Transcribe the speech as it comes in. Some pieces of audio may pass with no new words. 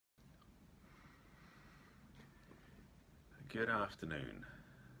Good afternoon.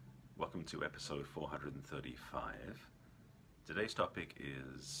 Welcome to episode 435. Today's topic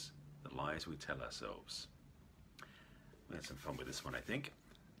is the lies we tell ourselves. We had some fun with this one, I think.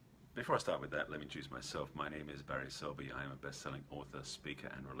 Before I start with that, let me introduce myself. My name is Barry Selby. I am a best-selling author, speaker,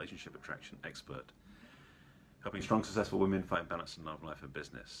 and relationship attraction expert, helping strong, successful women find balance in love, life, and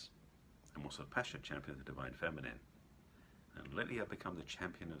business. I'm also a passionate champion of the divine feminine. And lately I've become the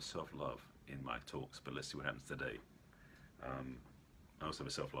champion of self-love in my talks, but let's see what happens today. I also have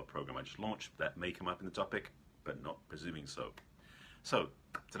a self-love program I just launched that may come up in the topic, but not presuming so. So,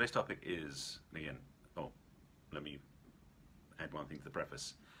 today's topic is, again, let me add one thing to the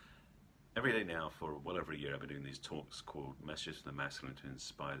preface. Every day now, for well over a year, I've been doing these talks called Messages from the Masculine to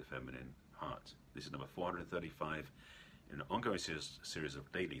Inspire the Feminine Heart. This is number 435 in an ongoing series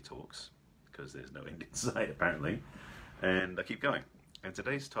of daily talks, because there's no end in sight, apparently, and I keep going. And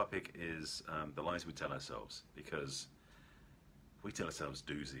today's topic is the lies we tell ourselves, because we tell ourselves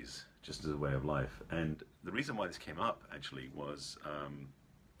doozies, just as a way of life. And the reason why this came up, actually, was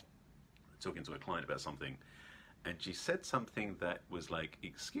talking to a client about something, and she said something that was like,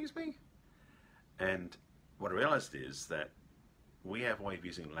 excuse me? And what I realized is that we have a way of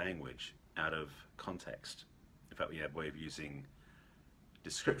using language out of context. In fact, we have a way of using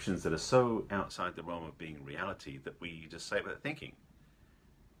descriptions that are so outside the realm of being reality that we just say it without thinking.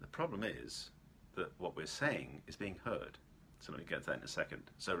 The problem is that what we're saying is being heard. So let me get to that in a second.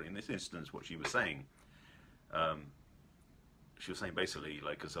 So in this instance, what she was saying basically,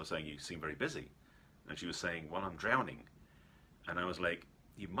 like, because I was saying, you seem very busy. And she was saying, well, I'm drowning. And I was like,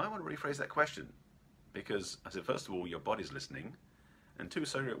 you might want to rephrase that question. Because I said, first of all, your body's listening. And two,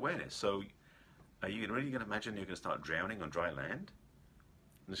 so your awareness. So are you really going to imagine you're going to start drowning on dry land?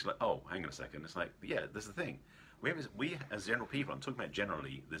 And she's like, oh, hang on a second. It's like, yeah, this is the thing. We as general people, I'm talking about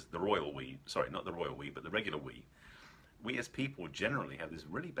generally, the royal we, sorry, not the royal we, but the regular we as people generally have this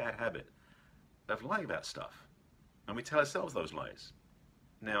really bad habit of lying about stuff. And we tell ourselves those lies.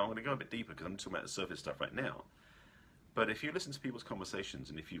 Now, I'm going to go a bit deeper because I'm talking about the surface stuff right now. But if you listen to people's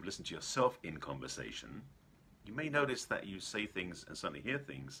conversations and if you listen to yourself in conversation, you may notice that you say things and suddenly hear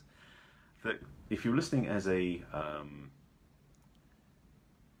things that if you're listening as a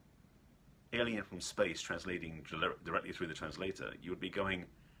alien from space translating directly through the translator, you would be going,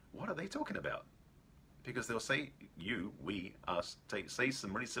 what are they talking about? Because they'll say, we, us, say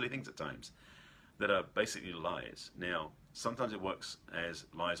some really silly things at times that are basically lies. Now, sometimes it works as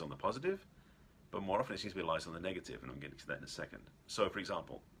lies on the positive, but more often it seems to be lies on the negative, and I'm getting to that in a second. So, for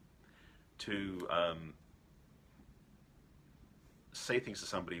example, to say things to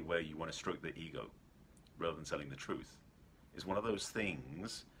somebody where you want to stroke their ego rather than telling the truth is one of those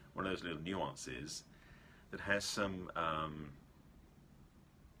things, one of those little nuances that has some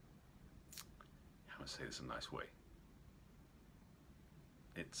I say this in a nice way.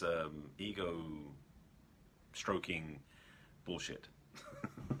 It's ego stroking bullshit.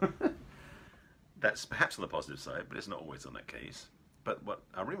 That's perhaps on the positive side, but it's not always on that case. But what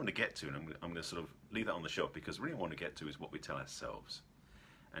I really want to get to, and I'm going to sort of leave that on the shelf, because what I really want to get to is what we tell ourselves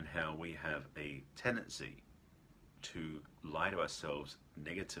and how we have a tendency to lie to ourselves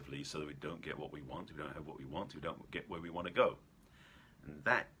negatively so that we don't get what we want, we don't have what we want, we don't get where we want to go. And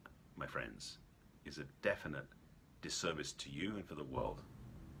that, my friends, is a definite disservice to you and for the world.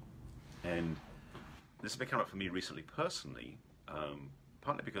 And this has been coming up for me recently personally,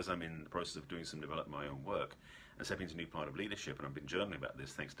 partly because I'm in the process of doing some development of my own work and stepping into a new part of leadership, and I've been journaling about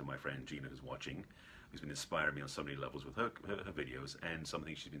this thanks to my friend Gina, who's watching, who's been inspiring me on so many levels with her videos, and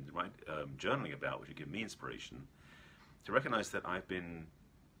something she's been journaling about, which will give me inspiration to recognize that I've been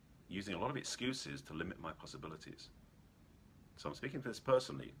using a lot of excuses to limit my possibilities. So I'm speaking for this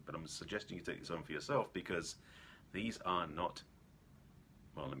personally, but I'm suggesting you take this on for yourself, because these are not,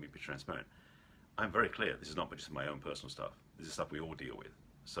 well, let me be transparent. I'm very clear, this is not just my own personal stuff. This is stuff we all deal with.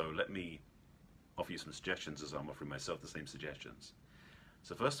 So let me offer you some suggestions as I'm offering myself the same suggestions.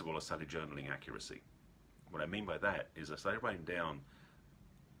 So first of all, I started journaling accuracy. What I mean by that is I started writing down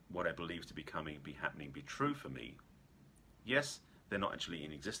what I believe to be happening, be true for me. Yes, they're not actually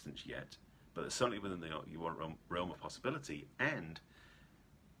in existence yet, but they're certainly within the realm of possibility, and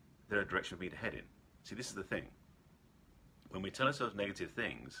they're a direction for me to head in. See, this is the thing. When we tell ourselves negative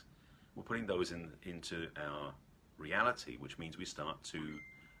things, we're putting those into our reality, which means we start to,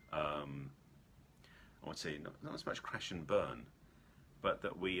 I would say, not as much crash and burn, but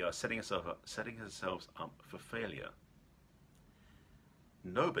that we are setting ourselves up for failure.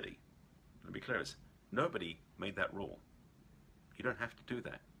 Nobody, let me be clear, nobody made that rule. You don't have to do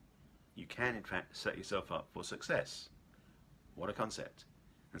that. You can, in fact, set yourself up for success. What a concept.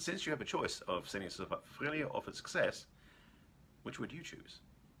 And since you have a choice of setting yourself up for failure or for success, Which would you choose?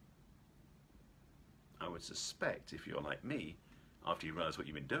 I would suspect if you're like me, after you realize what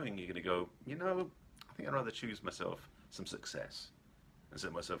you've been doing, you're going to go, I think I'd rather choose myself some success and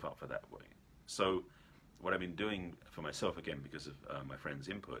set myself up for that way. So what I've been doing for myself, again, because of my friend's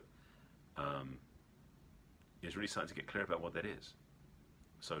input, is really starting to get clear about what that is.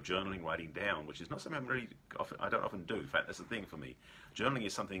 So journaling, writing down, which is not something I don't often do. In fact, that's the thing for me. Journaling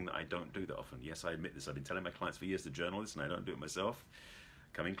is something that I don't do that often. Yes, I admit this. I've been telling my clients for years to journal this, and I don't do it myself.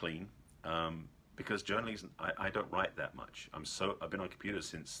 Coming clean. Because journaling, I don't write that much. I've been on computers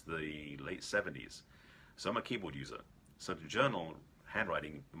since the late 70s. So I'm a keyboard user. So to journal,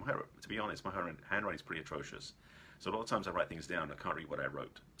 handwriting, to be honest, my handwriting is pretty atrocious. So a lot of times I write things down, I can't read what I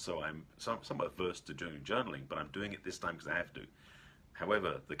wrote. So I'm somewhat averse to doing journaling, but I'm doing it this time because I have to.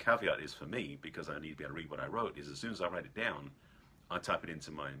 However, the caveat is for me, because I need to be able to read what I wrote, is as soon as I write it down, I type it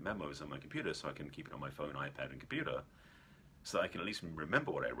into my memos on my computer so I can keep it on my phone, iPad, and computer, so that I can at least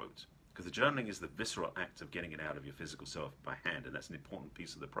remember what I wrote. Because the journaling is the visceral act of getting it out of your physical self by hand, and that's an important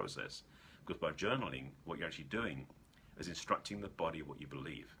piece of the process. Because by journaling, what you're actually doing is instructing the body what you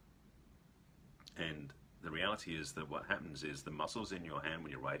believe. And the reality is that what happens is the muscles in your hand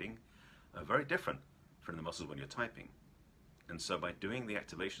when you're writing are very different from the muscles when you're typing. And so by doing the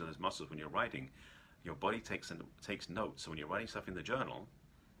activation of those muscles when you're writing, your body takes notes. So when you're writing stuff in the journal,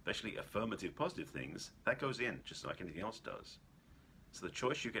 especially affirmative, positive things, that goes in just like anything else does. So the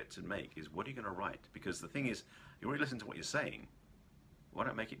choice you get to make is, what are you going to write? Because the thing is, you already listen to what you're saying. Why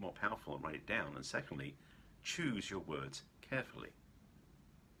not make it more powerful and write it down? And secondly, choose your words carefully.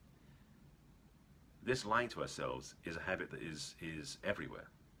 This lying to ourselves is a habit that is everywhere.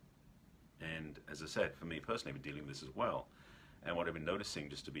 And as I said, for me personally, I've been dealing with this as well. And what I've been noticing,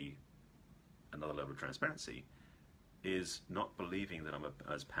 just to be another level of transparency, is not believing that I'm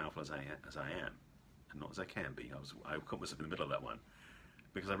as powerful as I am, and not as I can be. I caught myself in the middle of that one,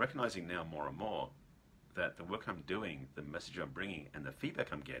 because I'm recognizing now more and more that the work I'm doing, the message I'm bringing, and the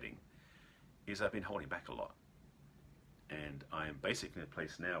feedback I'm getting is I've been holding back a lot. And I am basically in a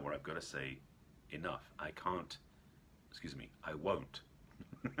place now where I've got to say, enough. I won't,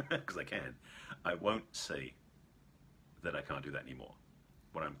 because I won't say that I can't do that anymore.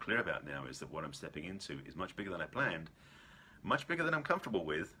 What I'm clear about now is that what I'm stepping into is much bigger than I planned, much bigger than I'm comfortable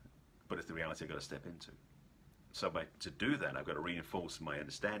with, but it's the reality I've got to step into. So to do that, I've got to reinforce my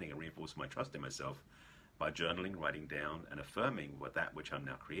understanding and reinforce my trust in myself by journaling, writing down, and affirming that which I'm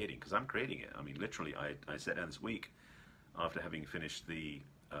now creating, because I'm creating it. I mean, literally, I sat down this week after having finished the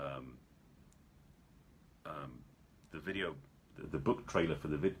book trailer for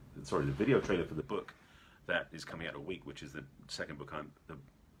the video trailer for the book that is coming out a week, which is the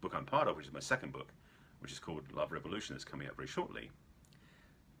book I'm part of, which is my second book, which is called Love Revolution. It's coming out very shortly.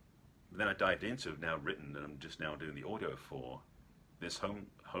 Then I dived into, now written, and I'm just now doing the audio for this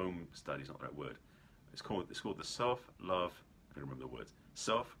home study is not the right word. It's called the Self-Love, I don't remember the words,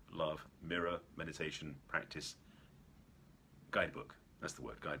 Self-Love Mirror Meditation Practice Guidebook. That's the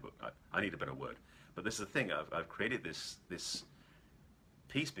word, guidebook. I need a better word. But this is the thing, I've created this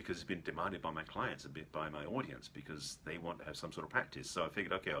piece because it's been demanded by my clients, a bit by my audience, because they want to have some sort of practice. So I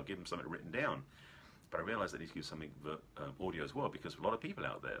figured, okay, I'll give them something written down. But I realized I need to give something audio as well, because a lot of people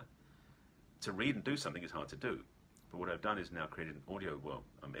out there, to read and do something is hard to do. But what I've done is now created an audio, well,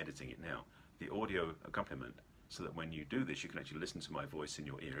 I'm editing it now, the audio accompaniment, so that when you do this, you can actually listen to my voice in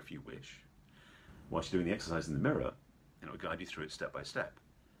your ear if you wish, whilst you're doing the exercise in the mirror, and it will guide you through it step by step.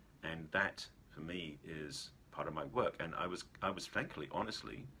 And that, for me, is part of my work. And I was frankly,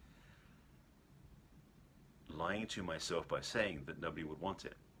 honestly, lying to myself by saying that nobody would want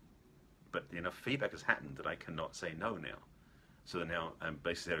it. But enough feedback has happened that I cannot say no now. So now I'm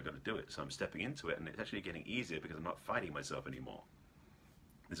basically I've got to do it. So I'm stepping into it, and it's actually getting easier because I'm not fighting myself anymore.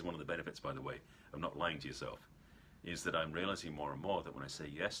 This is one of the benefits, by the way, of not lying to yourself, is that I'm realizing more and more that when I say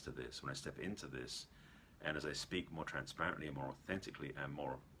yes to this, when I step into this, and as I speak more transparently and more authentically and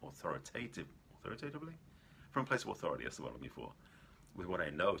more authoritatively, from a place of authority, that's the word I'm looking for, with what I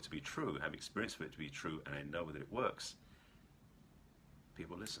know to be true, have experience for it to be true, and I know that it works,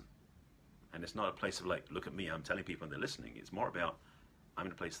 people listen. And it's not a place of like, look at me, I'm telling people and they're listening. It's more about, I'm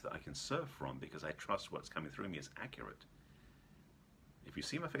in a place that I can serve from because I trust what's coming through me is accurate. If you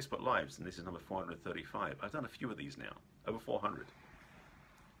see my Facebook Lives, and this is number 435, I've done a few of these now, over 400.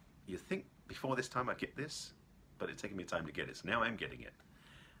 You think before this time I'd get this, but it's taken me time to get it. So now I'm getting it.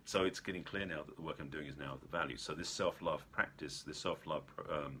 So it's getting clear now that the work I'm doing is now the value. So this self-love practice, this self-love,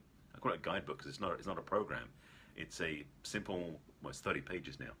 I call it a guidebook because it's not a program. It's a simple, well, it's 30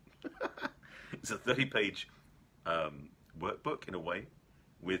 pages now. It's a 30-page workbook in a way,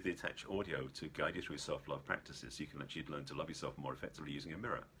 with the attached audio to guide you through self-love practices. You can actually learn to love yourself more effectively using a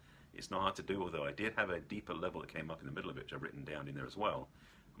mirror. It's not hard to do, although I did have a deeper level that came up in the middle of it, which I've written down in there as well.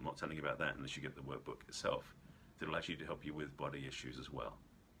 I'm not telling you about that unless you get the workbook itself. That'll actually help you with body issues as well.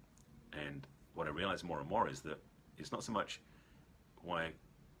 And what I realize more and more is that it's not so much why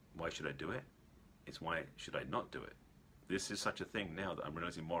should I do it? It's why should I not do it? This is such a thing now that I'm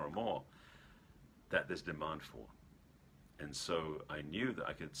realizing more and more that there's demand for. And so I knew that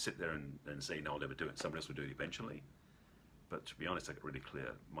I could sit there and say, no, I'll never do it. Somebody else will do it eventually. But to be honest, I got really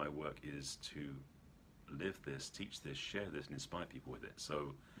clear. My work is to live this, teach this, share this, and inspire people with it.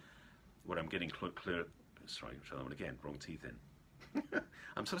 So what I'm getting clear, sorry, try that one again, wrong teeth in.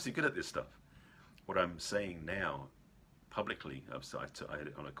 I'm supposed to be good at this stuff. What I'm saying now, publicly, I was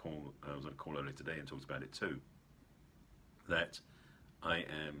on a call earlier today and talked about it too, that I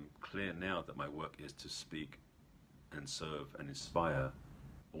am clear now that my work is to speak and serve and inspire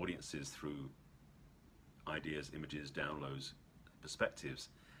audiences through ideas, images, downloads, perspectives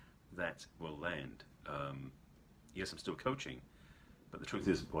that will land. Yes, I'm still coaching, but the truth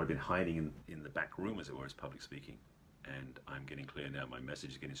is what I've been hiding in the back room, as it were, is public speaking. And I'm getting clear now, my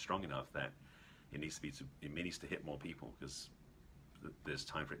message is getting strong enough that it needs to hit more people, because there's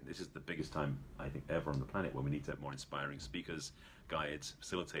time for it. This is the biggest time, I think, ever on the planet when we need to have more inspiring speakers, guides,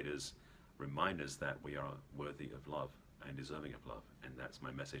 facilitators, reminders that we are worthy of love and deserving of love. And that's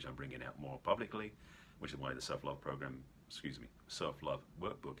my message I'm bringing out more publicly, which is why the self-love program, self-love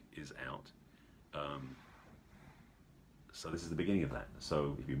workbook is out. So this is the beginning of that.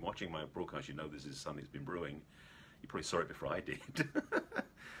 So if you've been watching my broadcast, you know this is something that's been brewing. You probably saw it before I did.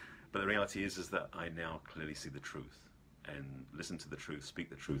 But the reality is that I now clearly see the truth and listen to the truth, speak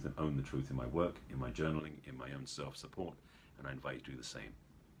the truth, and own the truth in my work, in my journaling, in my own self-support, and I invite you to do the same.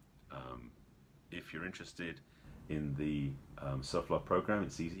 If you're interested in the self-love program,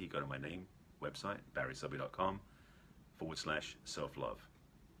 it's easy. You go to my name website, barryselby.com/self-love.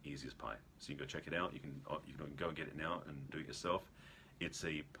 Easy as pie. So you can go check it out. You can go and get it now and do it yourself. It's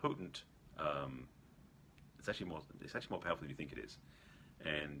a potent. It's actually more powerful than you think it is.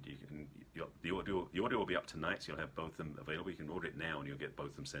 And the audio will be up tonight, so you'll have both of them available. You can order it now, and you'll get both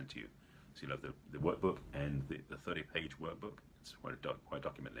of them sent to you. So you'll have the workbook and the 30-page workbook. It's quite a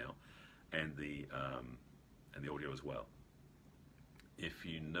document now, and the audio as well. If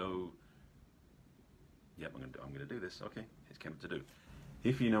you know, yep, I'm going to do this. Okay, it's came to do.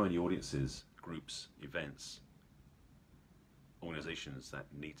 If you know any audiences, groups, events, organizations that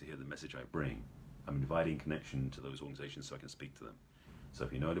need to hear the message I bring, I'm inviting connection to those organizations so I can speak to them. So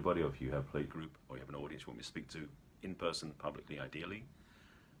if you know anybody, or if you have a play group, or you have an audience you want me to speak to in person, publicly, ideally,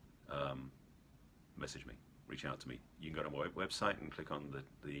 message me, reach out to me. You can go to my website and click on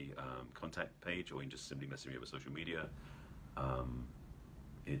the contact page, or you can just simply message me over social media.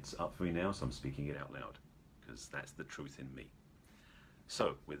 It's up for me now, so I'm speaking it out loud, because that's the truth in me.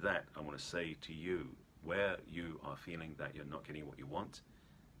 So with that, I want to say to you, where you are feeling that you're not getting what you want,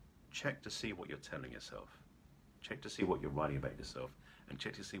 check to see what you're telling yourself. Check to see what you're writing about yourself, and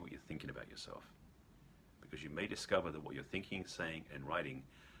check to see what you're thinking about yourself. Because you may discover that what you're thinking, saying, and writing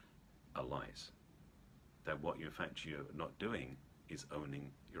are lies. That what in fact you're not doing is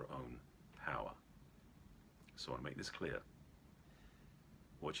owning your own power. So I want to make this clear.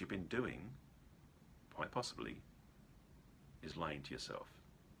 What you've been doing, quite possibly, is lying to yourself.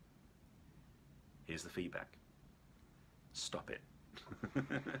 Here's the feedback. Stop it.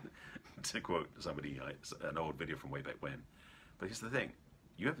 To quote somebody, an old video from way back when. But here's the thing.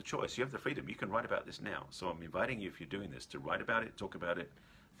 You have the choice. You have the freedom. You can write about this now. So I'm inviting you, if you're doing this, to write about it, talk about it,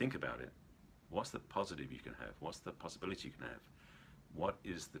 think about it. What's the positive you can have? What's the possibility you can have? What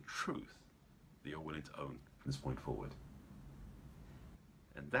is the truth that you're willing to own from this point forward?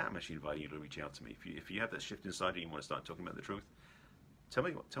 And that I'm actually inviting you to reach out to me. If you have that shift inside you and you want to start talking about the truth, tell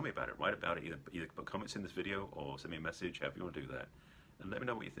me about it. Write about it. Either put comments in this video or send me a message, however you want to do that. And let me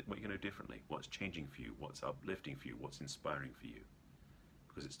know what you're going to do differently. What's changing for you? What's uplifting for you? What's inspiring for you?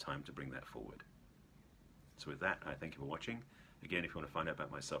 Because it's time to bring that forward. So with that, I thank you for watching. Again, if you want to find out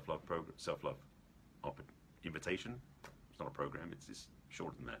about my self-love program, invitation, it's not a program, it's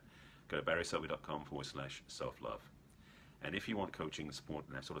shorter than that. Go to barryselby.com/self-love. And if you want coaching, support,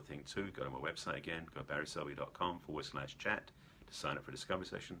 and that sort of thing too, go to my website again, go to barryselby.com/chat to sign up for a discovery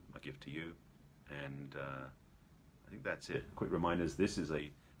session, my gift to you. And I think that's it. Quick reminders, this is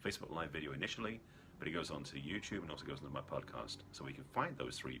a Facebook Live video initially, but it goes on to YouTube and also goes into my podcast. So we can find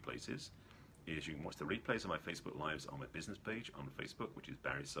those three places. Is you can watch the replays of my Facebook Lives on my business page on Facebook, which is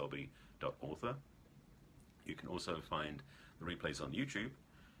barryselby.author. You can also find the replays on YouTube,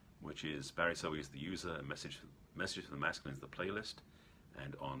 which is Barry Selby is the user, and Message for the Masculine is the playlist.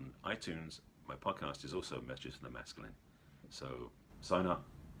 And on iTunes, my podcast is also Messages from the Masculine. So sign up,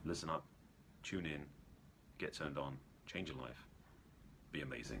 listen up, tune in, get turned on, change your life, be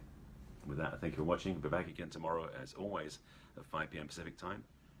amazing. With that, I thank you for watching. We'll be back again tomorrow, as always, at 5 p.m. Pacific time.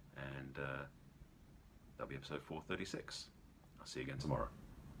 And that'll be episode 436. I'll see you again tomorrow.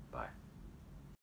 Bye.